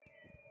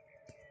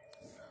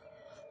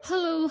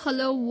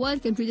Hello,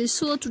 welcome to the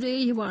show. Today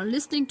you are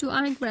listening to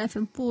Anchor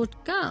FM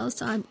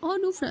podcast. I'm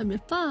Anu from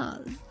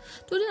Nepal.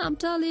 Today I'm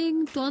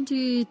telling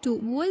 22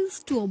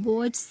 ways to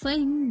avoid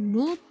saying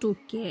no to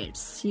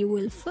kids. You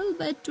will feel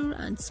better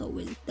and so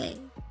will they.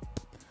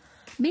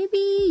 Maybe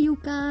you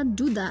can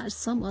do that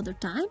some other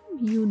time.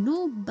 You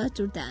know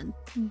better than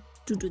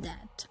to do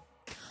that.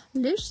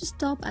 Let's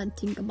stop and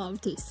think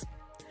about this.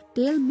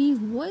 Tell me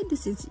why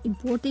this is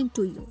important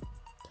to you.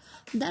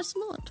 That's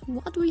not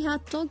what we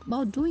had talked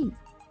about doing.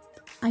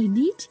 I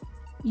need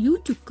you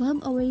to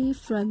come away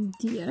from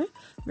there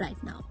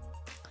right now.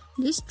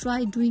 Let's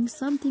try doing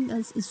something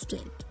else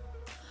instead.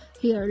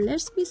 Here,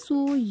 let me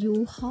show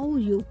you how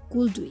you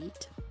could do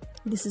it.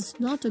 This is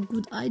not a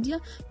good idea.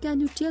 Can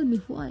you tell me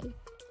why?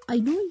 I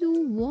know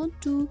you want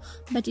to,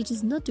 but it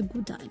is not a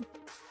good time.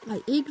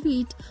 I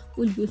agree it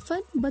will be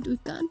fun, but we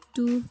can't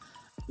do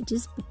it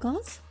is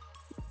because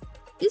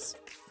is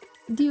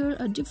there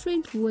a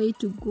different way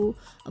to go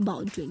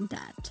about doing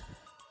that?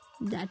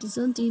 That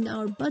isn't in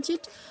our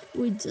budget.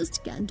 We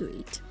just can't do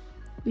it.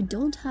 We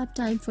don't have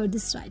time for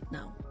this right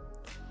now.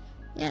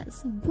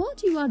 Yes,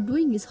 what you are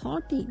doing is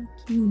hurting.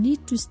 You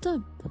need to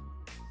stop.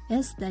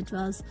 Yes, that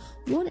was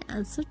one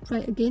answer. Try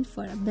again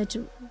for a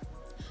better one.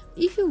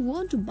 If you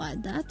want to buy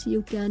that,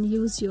 you can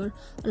use your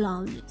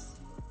allowance.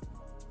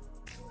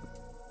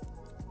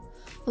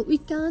 We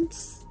can't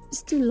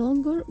stay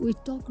longer. We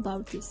talk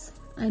about this.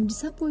 I'm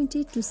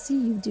disappointed to see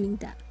you doing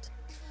that.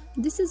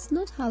 This is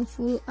not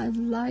helpful. I would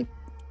like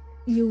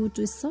you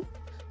to stop.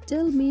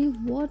 Tell me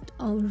what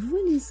our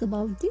rule is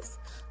about this.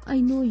 I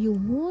know you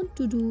want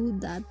to do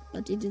that,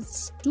 but it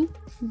is too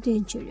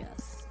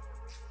dangerous.